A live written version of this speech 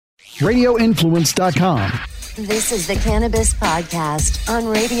RadioInfluence.com. This is the Cannabis Podcast on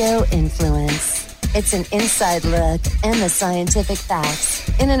Radio Influence. It's an inside look and the scientific facts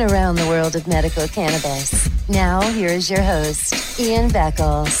in and around the world of medical cannabis. Now, here is your host, Ian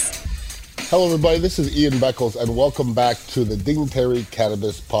Beckles. Hello, everybody. This is Ian Beckles, and welcome back to the Dignitary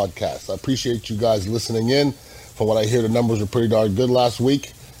Cannabis Podcast. I appreciate you guys listening in. From what I hear, the numbers were pretty darn good last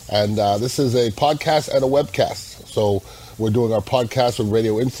week. And this is a podcast and a webcast. So we're doing our podcast with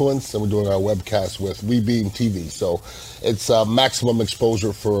Radio Influence, and we're doing our webcast with WeBeam TV. So it's maximum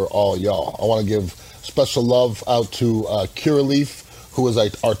exposure for all y'all. I want to give special love out to Curaleaf, who is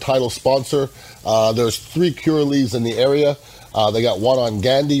our title sponsor. There's 3 Curaleafs in the area. They got one on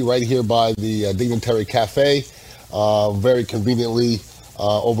Gandhi right here by the Dignitary Cafe, very conveniently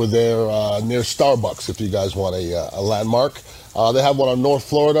over there near Starbucks, if you guys want a landmark. They have one on North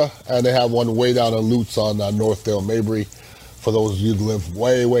Florida, and they have one way down in Lutz on Northdale Mabry. For those of you who live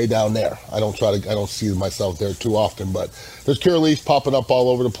way down there, I don't see myself there too often, but there's Curaleaf popping up all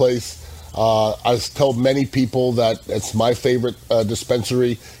over the place. I've told many people that it's my favorite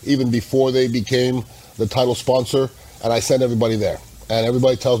dispensary, even before they became the title sponsor, and I send everybody there, and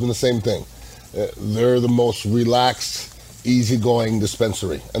everybody tells me the same thing. They're the most relaxed, easygoing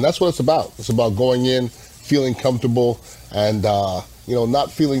dispensary, and that's what it's about. It's about going in, feeling comfortable, and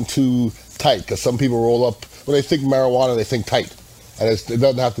not feeling too tight, because some people roll up, when they think marijuana, they think tight, and it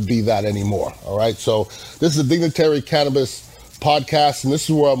doesn't have to be that anymore, all right? So this is a Dignitary Cannabis Podcast, and this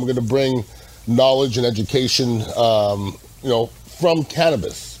is where I'm going to bring knowledge and education, from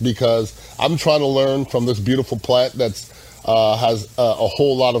cannabis, because I'm trying to learn from this beautiful plant that's has a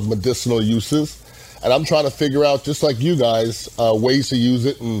whole lot of medicinal uses, and I'm trying to figure out, just like you guys, ways to use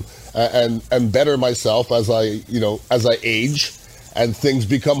it and better myself as I age and things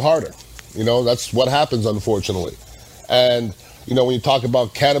become harder. That's what happens, unfortunately. And when you talk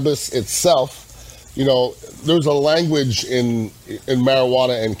about cannabis itself, there's a language in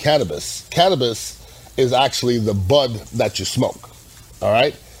marijuana and cannabis. Cannabis is actually the bud that you smoke. All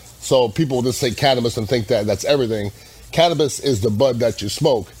right? So people just say cannabis and think that that's everything. Cannabis is the bud that you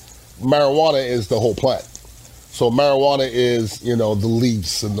smoke. Marijuana is the whole plant. So marijuana is, the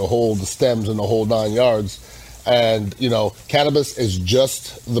leaves and the stems and the whole 9 yards. And, cannabis is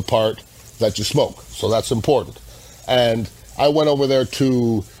just the part that you smoke. So that's important. And I went over there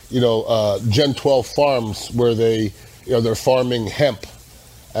to, Gen 12 Farms, where they're farming hemp.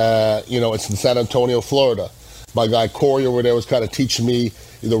 It's in San Antonio, Florida. My guy Corey over there was kind of teaching me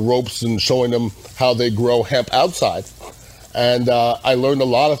the ropes and showing them how they grow hemp outside. And I learned a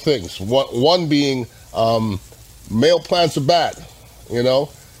lot of things. One being male plants are bad.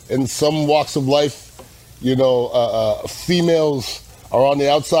 In some walks of life, females are on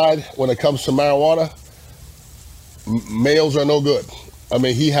the outside when it comes to marijuana. Males are no good. I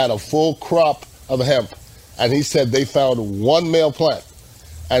mean, he had a full crop of hemp, and he said they found one male plant,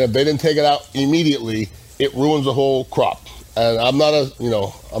 and if they didn't take it out immediately, it ruins the whole crop. And I'm not a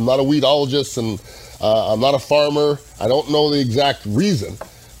weedologist, and I'm not a farmer. I don't know the exact reason,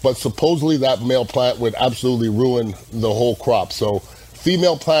 but supposedly that male plant would absolutely ruin the whole crop. So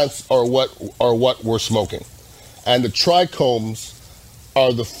female plants are what we're smoking, and the trichomes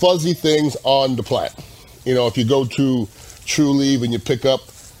are the fuzzy things on the plant. If you go to Trulieve and you pick up,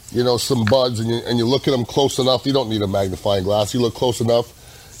 some buds and you look at them close enough, you don't need a magnifying glass. You look close enough,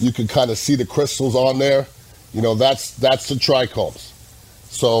 you can kind of see the crystals on there. That's the trichomes.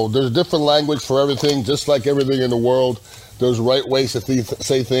 So there's a different language for everything, just like everything in the world. There's right ways to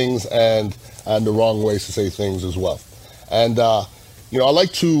say things and the wrong ways to say things as well. And, I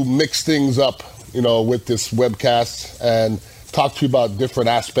like to mix things up, with this webcast and talk to you about different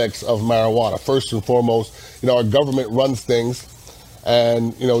aspects of marijuana. First and foremost, our government runs things.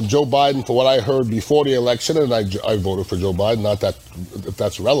 And, Joe Biden, for what I heard before the election, and I voted for Joe Biden, not that if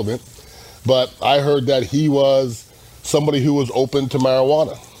that's relevant, but I heard that he was somebody who was open to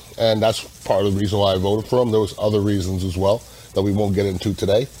marijuana. And that's part of the reason why I voted for him. There was other reasons as well that we won't get into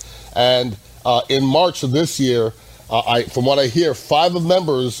today. And in March of this year, from what I hear, 5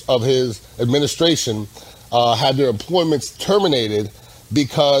 members of his administration had their employments terminated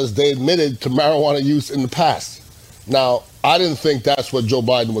because they admitted to marijuana use in the past. Now, I didn't think that's what Joe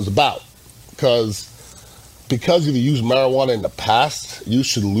Biden was about, because if you use marijuana in the past, you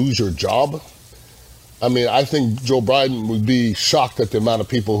should lose your job. I mean, I think Joe Biden would be shocked at the amount of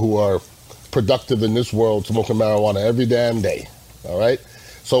people who are productive in this world smoking marijuana every damn day, all right?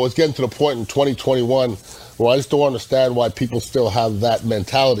 So it's getting to the point in 2021 where I just don't understand why people still have that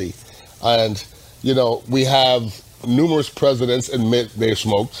mentality. And, we have numerous presidents admit they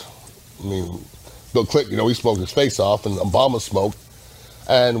smoked. I mean, Bill Clinton, he smoked his face off, and Obama smoked.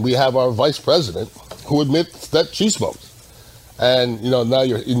 And we have our vice president who admits that she smokes. And, now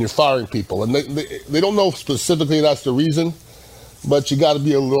you're firing people. And they don't know specifically that's the reason, but you got to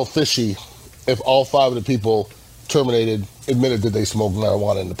be a little fishy if all 5 of the people terminated admitted that they smoked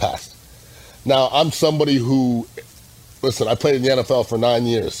marijuana in the past. Now, I'm somebody who, listen, I played in the NFL for 9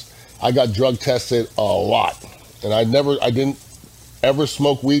 years. I got drug tested a lot. And I didn't ever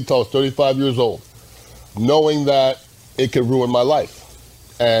smoke weed till I was 35 years old, knowing that it could ruin my life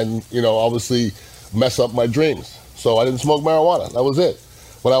and, obviously mess up my dreams. So I didn't smoke marijuana. That was it.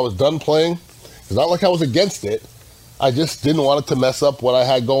 When I was done playing, it's not like I was against it. I just didn't want it to mess up what I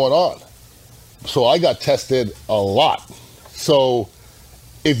had going on. So I got tested a lot. So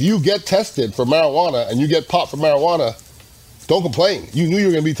if you get tested for marijuana and you get popped for marijuana, don't complain. You knew you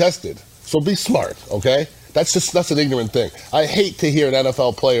were going to be tested. So be smart, okay? That's an ignorant thing. I hate to hear an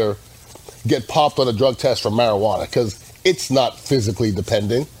NFL player get popped on a drug test for marijuana because it's not physically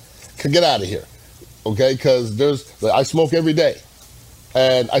dependent. Get out of here, okay? Because I smoke every day.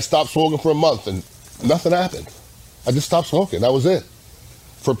 And I stopped smoking for a month and nothing happened. I just stopped smoking. That was it.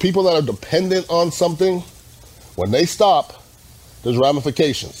 For people that are dependent on something, when they stop, there's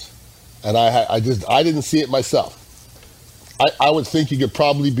ramifications. And I didn't see it myself. I would think you could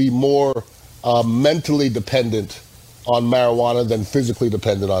probably be more mentally dependent on marijuana than physically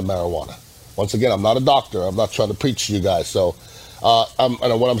dependent on marijuana. Once again, I'm not a doctor. I'm not trying to preach to you guys. So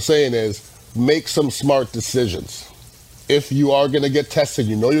what I'm saying is make some smart decisions. If you are going to get tested,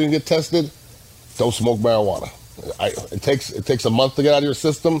 you're going to get tested, don't smoke marijuana. It takes a month to get out of your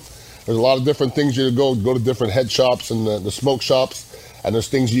system. There's a lot of different things you go to different head shops and the smoke shops, and there's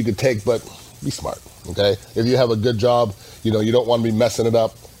things you could take, but be smart, okay? If you have a good job, you don't want to be messing it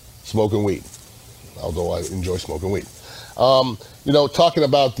up smoking weed, although I enjoy smoking weed. Talking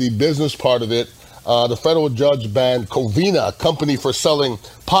about the business part of it, the federal judge banned Covina, a company for selling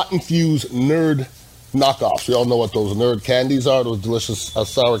pot-infused Nerd knockoffs. We all know what those Nerd candies are, those delicious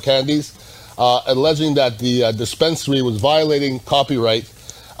sour candies. Alleging that the dispensary was violating copyright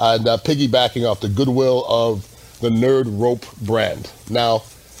and piggybacking off the goodwill of the Nerd Rope brand. Now,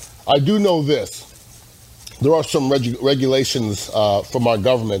 I do know this. There are some regulations from our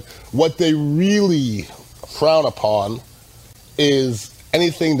government. What they really frown upon is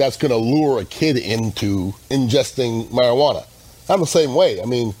anything that's going to lure a kid into ingesting marijuana. I'm the same way. I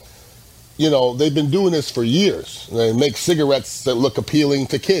mean, they've been doing this for years. They make cigarettes that look appealing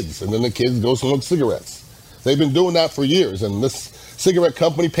to kids, and then the kids go smoke cigarettes. They've been doing that for years, and this cigarette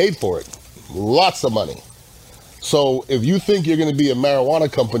company paid for it. Lots of money. So if you think you're going to be a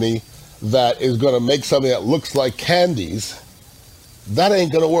marijuana company that is going to make something that looks like candies, that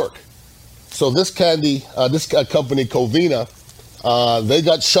ain't going to work. So this company, Covina, they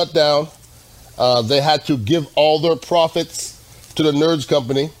got shut down. They had to give all their profits to the Nerds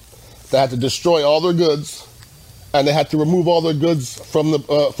company. They had to destroy all their goods, and they had to remove all their goods from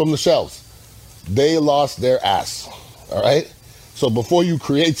the shelves. They lost their ass. All right. So before you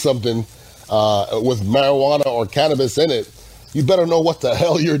create something with marijuana or cannabis in it, you better know what the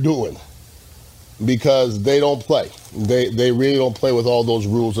hell you're doing, because they don't play. They really don't play with all those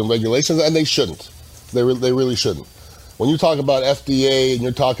rules and regulations, and they shouldn't. They really shouldn't. When you talk about FDA and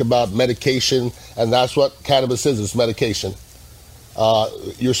you're talking about medication, and that's what cannabis is, it's medication.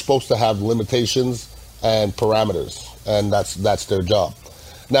 You're supposed to have limitations and parameters, and that's their job.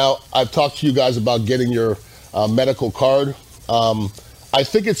 Now, I've talked to you guys about getting your medical card. I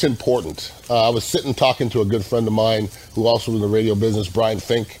think it's important. I was sitting talking to a good friend of mine who also in the radio business, Brian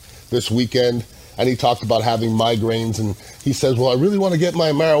Fink, this weekend, and he talked about having migraines, and he says, well, I really want to get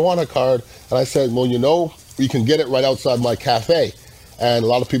my marijuana card. And I said, well, you can get it right outside my cafe, and a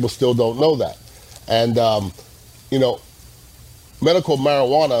lot of people still don't know that. And, medical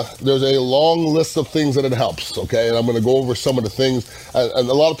marijuana, there's a long list of things that it helps, okay? And I'm going to go over some of the things, and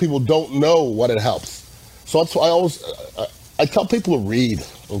a lot of people don't know what it helps. So that's why I tell people to read,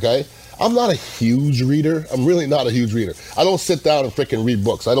 okay? I'm not a huge reader. I'm really not a huge reader. I don't sit down and freaking read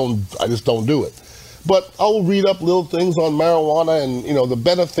books. I just don't do it. But I'll read up little things on marijuana and, the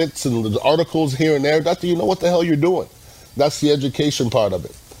benefits and the articles here and there. That's, you know what the hell you're doing. That's the education part of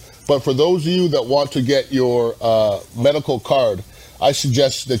it. But for those of you that want to get your medical card, I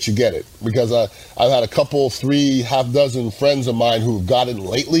suggest that you get it, because I've had a couple, 3, half dozen friends of mine who've got it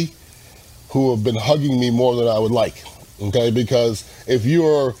lately who have been hugging me more than I would like, okay? Because if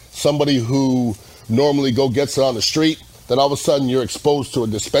you're somebody who normally gets it on the street, then all of a sudden you're exposed to a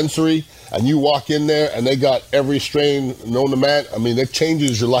dispensary and you walk in there and they got every strain known to man. I mean, it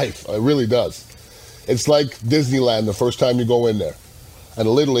changes your life. It really does. It's like Disneyland the first time you go in there. And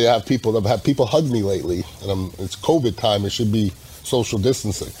literally I've had people hug me lately, and it's COVID time. It should be social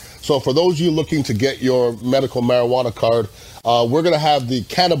distancing. So for those of you looking to get your medical marijuana card, we're going to have the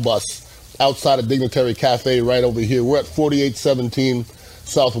Cannabis outside of Dignitary Cafe right over here. We're at 4817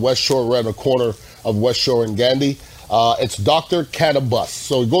 South West Shore, right on the corner of West Shore and Gandy. It's Dr. Cannabis.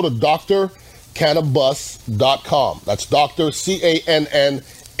 So go to drcannabis.com. That's Dr.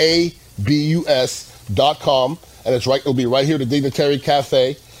 CANNABUS.com. And it'll be right here at the Dignitary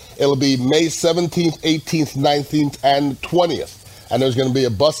Cafe. It'll be May 17th, 18th, 19th, and 20th. And there's going to be a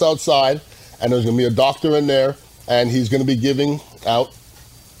bus outside, and there's going to be a doctor in there, and he's going to be giving out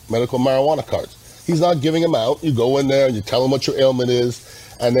medical marijuana cards. He's not giving them out. You go in there and you tell him what your ailment is,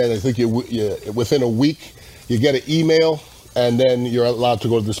 and then I think you within a week you get an email, and then you're allowed to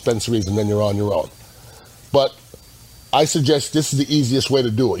go to dispensaries, and then you're on your own. But I suggest this is the easiest way to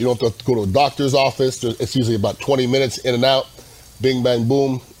do it. You don't have to go to a doctor's office. It's usually about 20 minutes in and out. Bing, bang,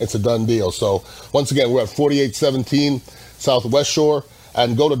 boom. It's a done deal. So once again, we're at 4817 South West Shore,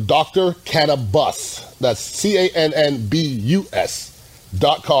 and go to Dr. Cannabis. That's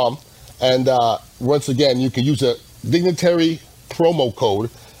CANNABUS.com. And once again, you can use a Dignitary promo code,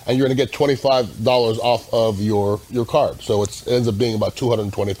 and you're going to get $25 off of your card. So it ends up being about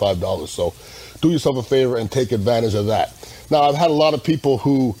 $225. So do yourself a favor and take advantage of that. Now, I've had a lot of people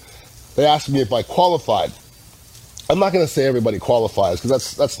who, they ask me if I qualified. I'm not going to say everybody qualifies,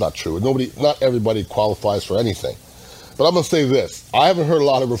 because that's not true. Not everybody qualifies for anything. But I'm going to say this. I haven't heard a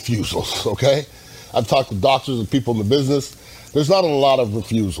lot of refusals, okay? I've talked to doctors and people in the business. There's not a lot of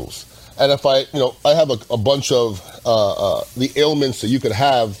refusals. And if I have a bunch of the ailments that you could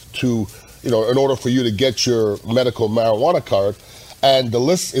have to, in order for you to get your medical marijuana card, and the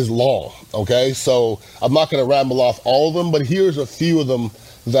list is long, okay? So I'm not going to ramble off all of them, but here's a few of them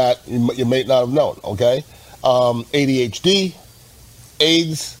that you may not have known, okay? ADHD,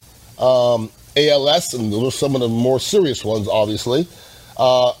 AIDS, ALS, and those are some of the more serious ones, obviously.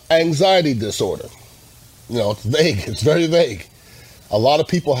 Anxiety disorder. It's vague. It's very vague. A lot of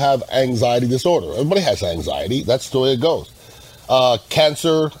people have anxiety disorder. Everybody has anxiety. That's the way it goes.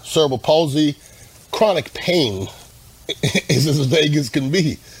 Cancer, cerebral palsy, chronic pain is as vague as can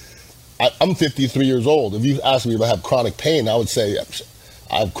be. I'm 53 years old. If you ask me if I have chronic pain, I would say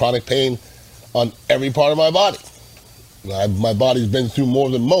I have chronic pain on every part of my body. My body's been through more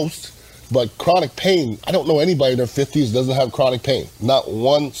than most, but chronic pain, I don't know anybody in their 50s doesn't have chronic pain. Not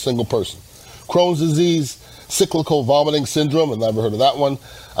one single person. Crohn's disease, cyclical vomiting syndrome, I've never heard of that one.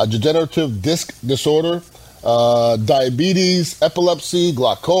 Degenerative disc disorder, diabetes, epilepsy,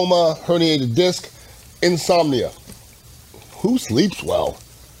 glaucoma, herniated disc, insomnia. Who sleeps well?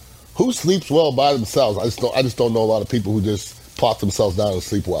 Who sleeps well by themselves? I just don't know a lot of people who just plop themselves down and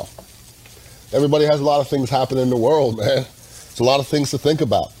sleep well. Everybody has a lot of things happening in the world, man. It's a lot of things to think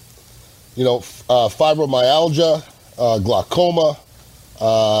about. Fibromyalgia, glaucoma,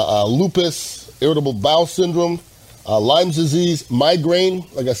 lupus, irritable bowel syndrome, Lyme's disease, migraine.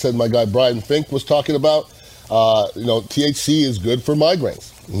 Like I said, my guy Brian Fink was talking about. THC is good for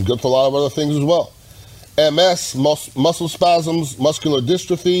migraines and good for a lot of other things as well. MS, muscle spasms, muscular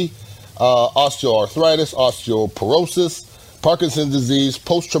dystrophy, osteoarthritis, osteoporosis, Parkinson's disease,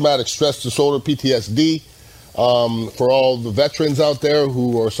 post-traumatic stress disorder, PTSD. For all the veterans out there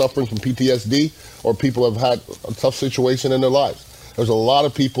who are suffering from PTSD, or people have had a tough situation in their lives. There's a lot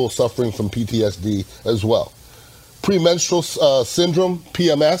of people suffering from PTSD as well. Premenstrual syndrome,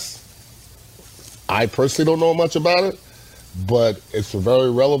 PMS. I personally don't know much about it, but it's a very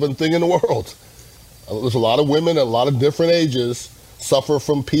relevant thing in the world. There's a lot of women at a lot of different ages suffer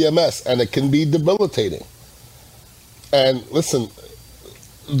from PMS, and it can be debilitating. And listen,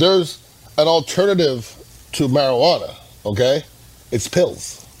 there's an alternative to marijuana, okay? It's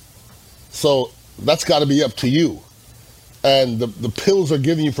pills. So that's got to be up to you. And the pills are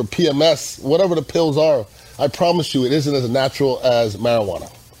giving you for PMS, whatever the pills are, I promise you it isn't as natural as marijuana.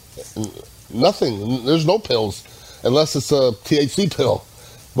 Nothing. There's no pills unless it's a THC pill.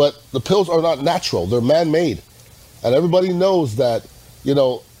 But the pills are not natural. They're man-made. And everybody knows that,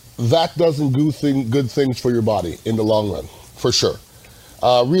 that doesn't do good things for your body in the long run, for sure.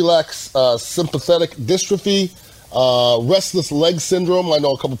 Relax sympathetic dystrophy, restless leg syndrome. I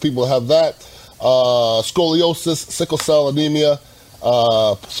know a couple people have that. Scoliosis, sickle cell anemia,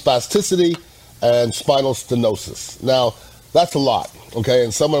 spasticity, and spinal stenosis. Now, that's a lot, okay?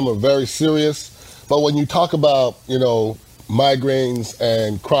 And some of them are very serious. But when you talk about, migraines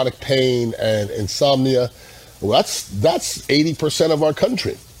and chronic pain and insomnia, well, that's 80% of our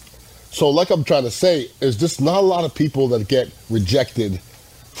country. So like I'm trying to say, there's just not a lot of people that get rejected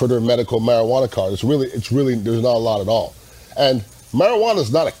for their medical marijuana card. It's really, there's not a lot at all. And marijuana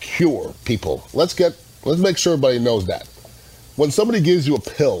is not a cure, people. Let's make sure everybody knows that. when somebody gives you a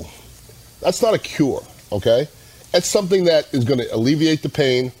pill, that's not a cure, okay? It's something that is going to alleviate the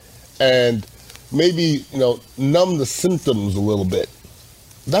pain and maybe, numb the symptoms a little bit.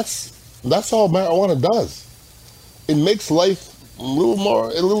 That's all marijuana does. It makes life a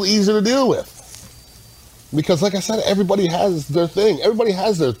little easier to deal with. Because like I said, everybody has their thing. Everybody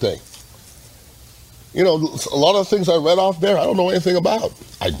has their thing. A lot of the things I read off there, I don't know anything about.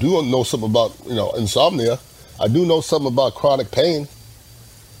 I do know something about, insomnia. I do know something about chronic pain,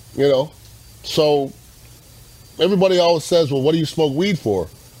 So everybody always says, well, what do you smoke weed for?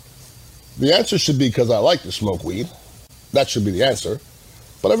 The answer should be because I like to smoke weed. That should be the answer.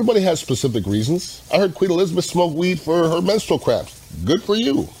 But everybody has specific reasons. I heard Queen Elizabeth smoke weed for her menstrual cramps. Good for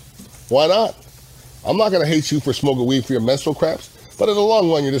you. Why not? I'm not going to hate you for smoking weed for your menstrual cramps, but in the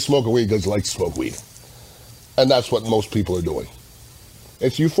long run, you're just smoking weed because you like to smoke weed. And that's what most people are doing.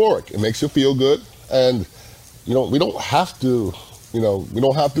 It's euphoric. It makes you feel good. And, we don't have to, we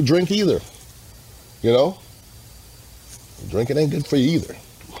don't have to drink either. Drinking ain't good for you either.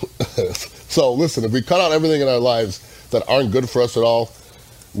 So listen, if we cut out everything in our lives that aren't good for us at all,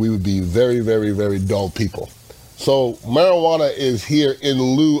 we would be very, very, very dull people. So marijuana is here in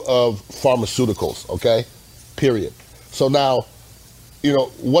lieu of pharmaceuticals, okay? Period. So now,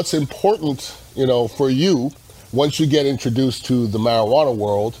 what's important, for you once you get introduced to the marijuana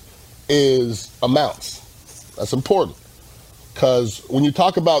world is amounts. That's important. Because when you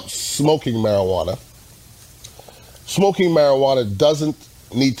talk about smoking marijuana doesn't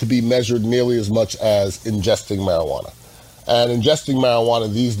need to be measured nearly as much as ingesting marijuana. And ingesting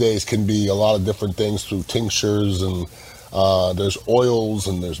marijuana these days can be a lot of different things through tinctures, and there's oils,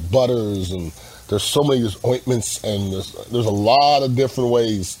 and there's butters, and there's so many ointments, and there's a lot of different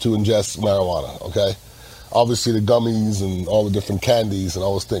ways to ingest marijuana, okay? Obviously the gummies and all the different candies and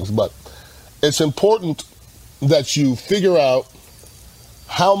all those things. But it's important that you figure out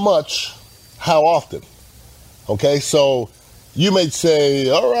how much, how often, okay? So you may say,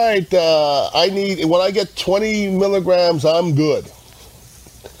 all right, when I get 20 milligrams, I'm good.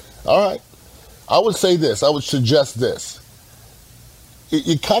 All right. I would say this. I would suggest this.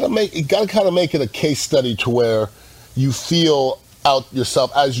 You gotta make it a case study to where you feel out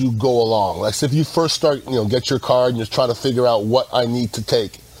yourself as you go along. Like if you first start, get your card and you're trying to figure out what I need to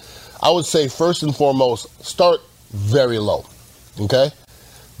take. I would say first and foremost, start very low. Okay?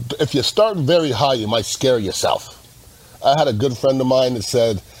 If you start very high, you might scare yourself. I had a good friend of mine that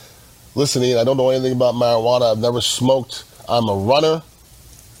said, listen, Ian, I don't know anything about marijuana. I've never smoked. I'm a runner.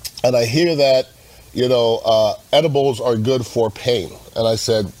 And I hear that, edibles are good for pain. And I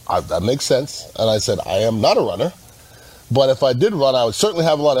said, that makes sense. And I said, I am not a runner. But if I did run, I would certainly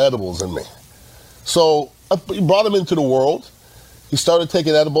have a lot of edibles in me. So I brought him into the world. He started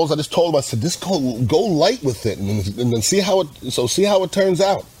taking edibles. I just told him, I said, just go light with it and then see how it turns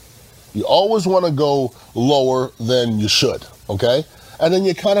out. You always want to go lower than you should, okay? And then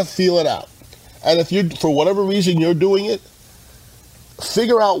you kind of feel it out. And if for whatever reason you're doing it,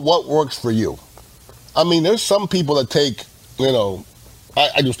 figure out what works for you. I mean, there's some people that take,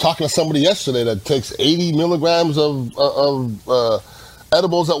 I was talking to somebody yesterday that takes 80 milligrams of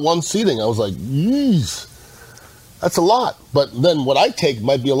edibles at one seating. I was like, yeez, that's a lot. But then what I take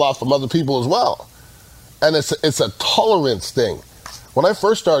might be a lot from other people as well. And it's a tolerance thing. When I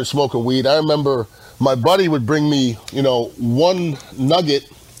first started smoking weed, I remember my buddy would bring me, one nugget,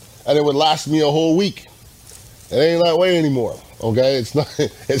 and it would last me a whole week. It ain't that way anymore, okay? It's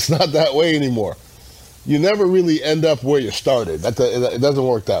not that way anymore. You never really end up where you started. It doesn't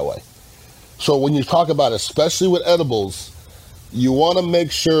work that way. So when you talk about, especially with edibles, you want to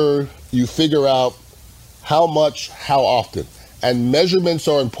make sure you figure out how much, how often. And measurements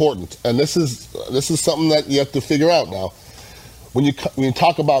are important. And this is something that you have to figure out now. When you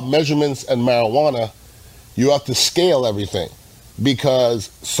talk about measurements and marijuana, you have to scale everything, because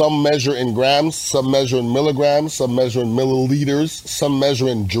some measure in grams, some measure in milligrams, some measure in milliliters, some measure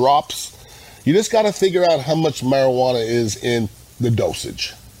in drops. You just got to figure out how much marijuana is in the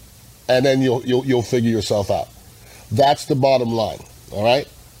dosage, and then you'll figure yourself out. That's the bottom line. All right.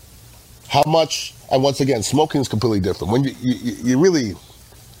 How much? And once again, smoking is completely different. When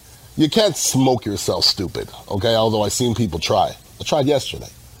you can't smoke yourself stupid, okay? Although I've seen people try. I tried yesterday.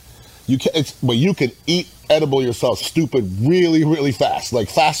 But you can eat edible yourself stupid really, really fast, like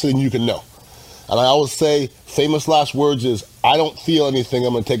faster than you can know. And I always say, famous last words is, I don't feel anything,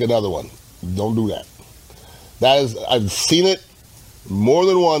 I'm going to take another one. Don't do that. I've seen it more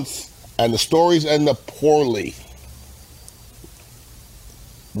than once, and the stories end up poorly.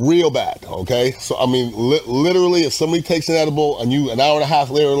 Real bad, okay? So, I mean, literally, if somebody takes an edible and you, an hour and a half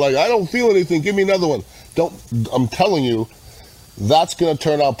later, like, I don't feel anything, give me another one. I'm telling you, that's going to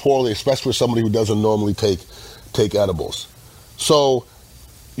turn out poorly, especially for somebody who doesn't normally take edibles. So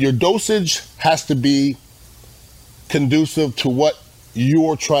your dosage has to be conducive to what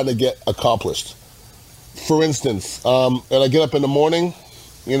you're trying to get accomplished. For instance, when I get up in the morning,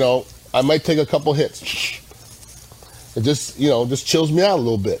 I might take a couple hits. It just chills me out a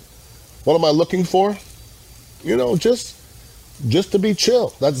little bit. What am I looking for? Just to be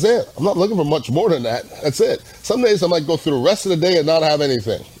chill. That's it. I'm not looking for much more than that. That's it. Some days I might go through the rest of the day and not have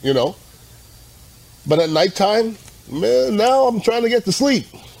anything, But at nighttime, man, now I'm trying to get to sleep.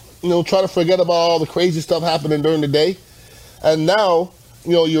 Try to forget about all the crazy stuff happening during the day. And now,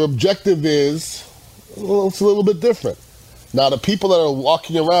 your objective is, it's a little bit different. Now, the people that are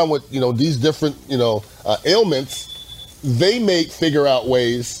walking around with, these different, ailments, they may figure out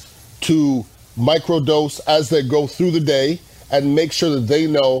ways to microdose as they go through the day and make sure that they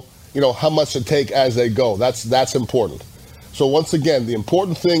know, how much to take as they go. That's important. So once again, the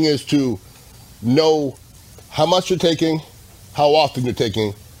important thing is to know how much you're taking, how often you're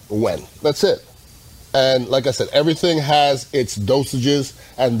taking, when. That's it. And like I said, everything has its dosages,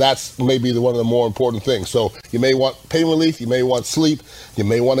 and that's maybe one of the more important things. So you may want pain relief, you may want sleep, you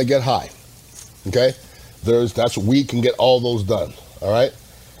may want to get high. Okay? That's we can get all those done. All right?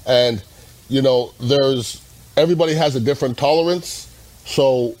 And everybody has a different tolerance.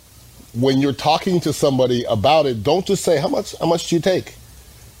 So when you're talking to somebody about it, don't just say, how much do you take?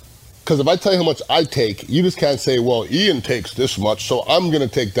 Because if I tell you how much I take, you just can't say, well, Ian takes this much, so I'm going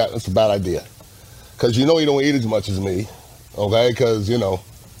to take that. That's a bad idea. Because you don't eat as much as me, okay? Because,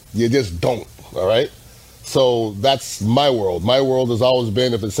 you just don't, all right? So that's my world. My world has always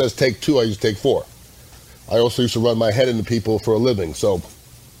been, if it says take 2, I used to take 4. I also used to run my head into people for a living, so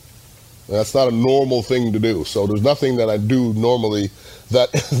that's not a normal thing to do. So there's nothing that I do normally that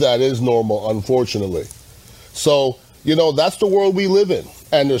is normal, unfortunately. So, that's the world we live in.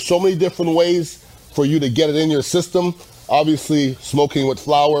 And there's so many different ways for you to get it in your system. Obviously, smoking with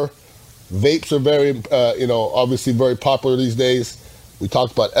flower. Vapes are very, obviously very popular these days. We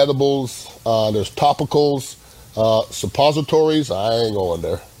talked about edibles. There's topicals, suppositories. I ain't going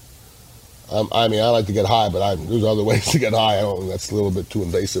there. I like to get high, but there's other ways to get high. That's a little bit too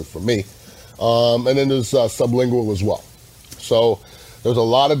invasive for me. And then there's sublingual as well. So there's a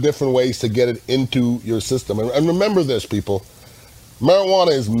lot of different ways to get it into your system. And remember this, people.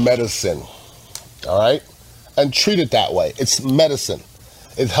 Marijuana is medicine, all right? And treat it that way. It's medicine.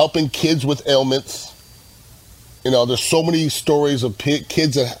 It's helping kids with ailments. There's so many stories of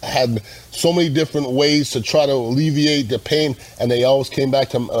kids that had so many different ways to try to alleviate the pain, and they always came back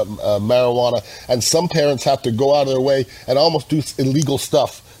to marijuana. And some parents have to go out of their way and almost do illegal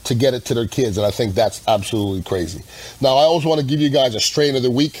stuff to get it to their kids, and I think that's absolutely crazy. Now, I always want to give you guys a strain of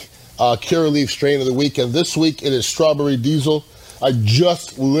the week, Curaleaf strain of the week, and this week it is Strawberry Diesel. I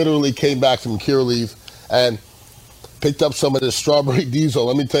just literally came back from Curaleaf and picked up some of this Strawberry Diesel.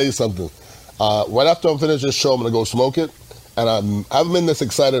 Let me tell you something. Right after I'm finished this show, I'm going to go smoke it, and I haven't been this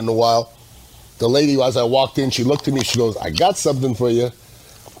excited in a while. The lady, as I walked in, she looked at me, she goes, I got something for you.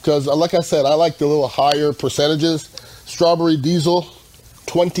 Because, like I said, I like the little higher percentages. Strawberry Diesel,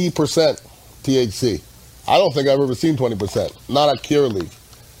 20% THC. I don't think I've ever seen 20%, not at Curaleaf.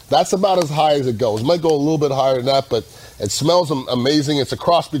 That's about as high as it goes. It might go a little bit higher than that, but it smells amazing. It's a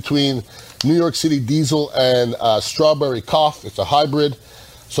cross between New York City Diesel and Strawberry Cough. It's a hybrid.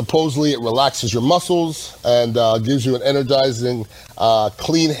 Supposedly, it relaxes your muscles and gives you an energizing,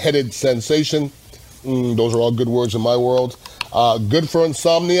 clean-headed sensation. Those are all good words in my world. Good for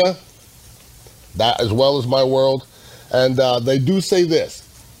insomnia. That as well as my world. And they do say this.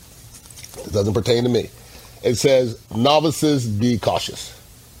 It doesn't pertain to me. It says, novices, be cautious.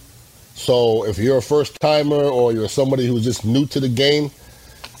 So if you're a first-timer or you're somebody who's just new to the game,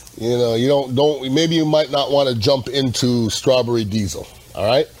 maybe you might not want to jump into Strawberry Diesel. All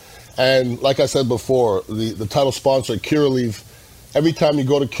right. And like I said before, the title sponsor, Curaleaf, every time you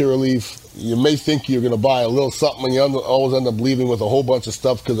go to Curaleaf, you may think you're going to buy a little something, and you always end up leaving with a whole bunch of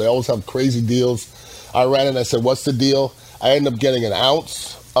stuff because they always have crazy deals. I ran in and I said, what's the deal? I ended up getting an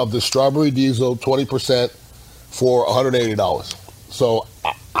ounce of the Strawberry Diesel, 20% for $180. So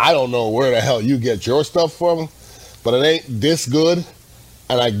I don't know where the hell you get your stuff from, but it ain't this good.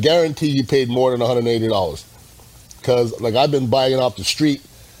 And I guarantee you paid more than $180. Because, I've been buying it off the street,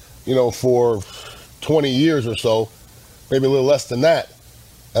 for 20 years or so, maybe a little less than that.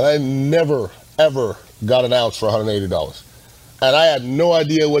 And I never, ever got an ounce for $180. And I had no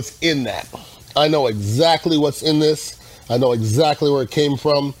idea what's in that. I know exactly what's in this. I know exactly where it came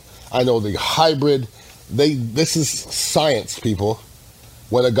from. I know the hybrid. This is science, people.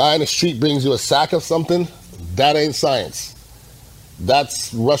 When a guy in the street brings you a sack of something, that ain't science.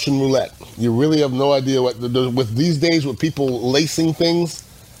 that's Russian roulette. You really have no idea with these days with people lacing things.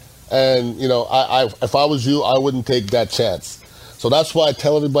 And, you know, if I was you, I wouldn't take that chance. So that's why I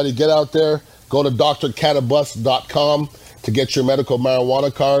tell everybody, get out there, go to drcannabis.com to get your medical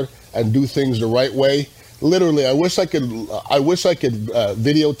marijuana card and do things the right way. Literally, I wish I could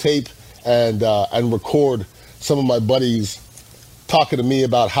videotape and record some of my buddies talking to me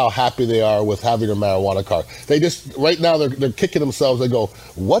about how happy they are with having a marijuana card. They just, right now, they're kicking themselves. They go,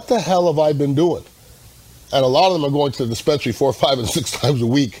 what the hell have I been doing? And a lot of them are going to the dispensary 4, 5, and 6 times a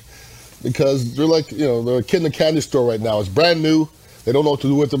week because they're like, you know, they're a kid in the candy store right now. It's brand new. They don't know what to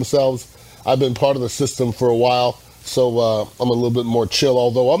do with themselves. I've been part of the system for a while, so I'm a little bit more chill,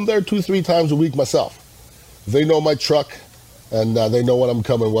 although I'm there 2, 3 times a week myself. They know my truck, and they know when I'm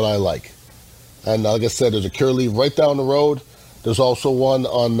coming, what I like. And like I said, there's a Curaleaf right down the road. There's also one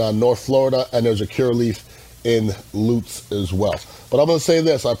on North Florida, and there's a Curaleaf in Lutz as well. But I'm going to say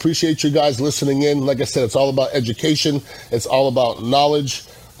this. I appreciate you guys listening in. Like I said, it's all about education. It's all about knowledge.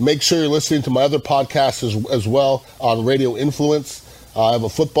 Make sure you're listening to my other podcasts as well on Radio Influence. I have a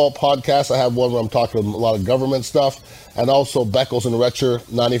football podcast. I have one where I'm talking a lot of government stuff. And also Beckles and Retcher,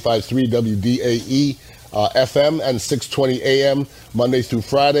 95.3 WDAE FM and 6:20 AM, Monday through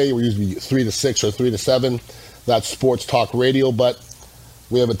Friday. We're usually 3 to 6 or 3 to 7. That's sports talk radio, but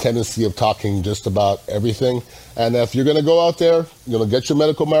we have a tendency of talking just about everything. And if you're going to go out there, you're going to get your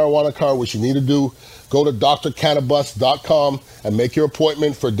medical marijuana card, which you need to do, go to drcannabis.com and make your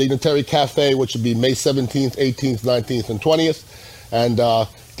appointment for Dignitary Cafe, which would be May 17th, 18th, 19th, and 20th. And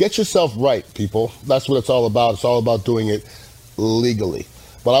get yourself right, people. That's what it's all about. It's all about doing it legally.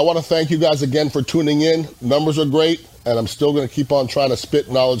 But I want to thank you guys again for tuning in. Numbers are great, and I'm still going to keep on trying to spit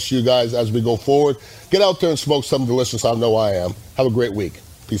knowledge to you guys as we go forward. Get out there and smoke something delicious. I know I am. Have a great week.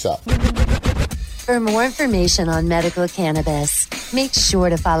 Peace out. For more information on medical cannabis, make sure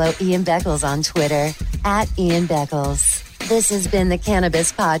to follow Ian Beckles on Twitter @Ian Beckles. This has been the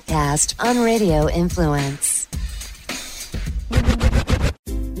Cannabis Podcast on Radio Influence.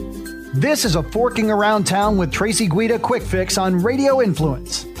 This is a Forking Around Town with Tracy Guida quick fix on Radio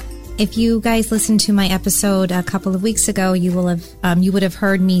Influence. If you guys listened to my episode a couple of weeks ago, you would have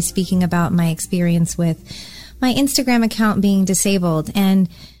heard me speaking about my experience with my Instagram account being disabled. And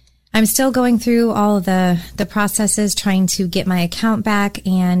I'm still going through all of the processes trying to get my account back.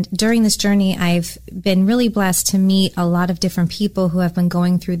 And during this journey, I've been really blessed to meet a lot of different people who have been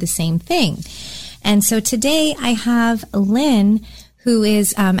going through the same thing. And so today I have Lynn, who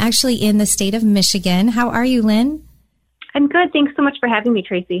is actually in the state of Michigan. How are you, Lynn? I'm good. Thanks so much for having me,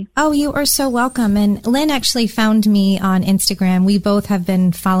 Tracy. Oh, you are so welcome. And Lynn actually found me on Instagram. We both have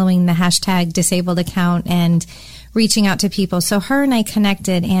been following the hashtag disabled account and reaching out to people. So her and I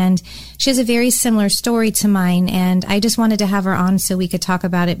connected, and she has a very similar story to mine. And I just wanted to have her on so we could talk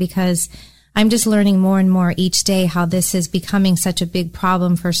about it, because I'm just learning more and more each day how this is becoming such a big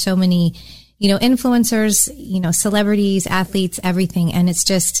problem for so many, influencers, celebrities, athletes, everything. And it's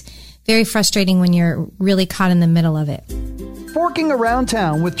just very frustrating when you're really caught in the middle of it. Forking Around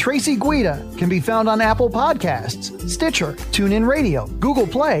Town with Tracy Guida can be found on Apple Podcasts, Stitcher, TuneIn Radio, Google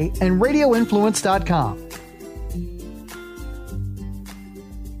Play, and RadioInfluence.com.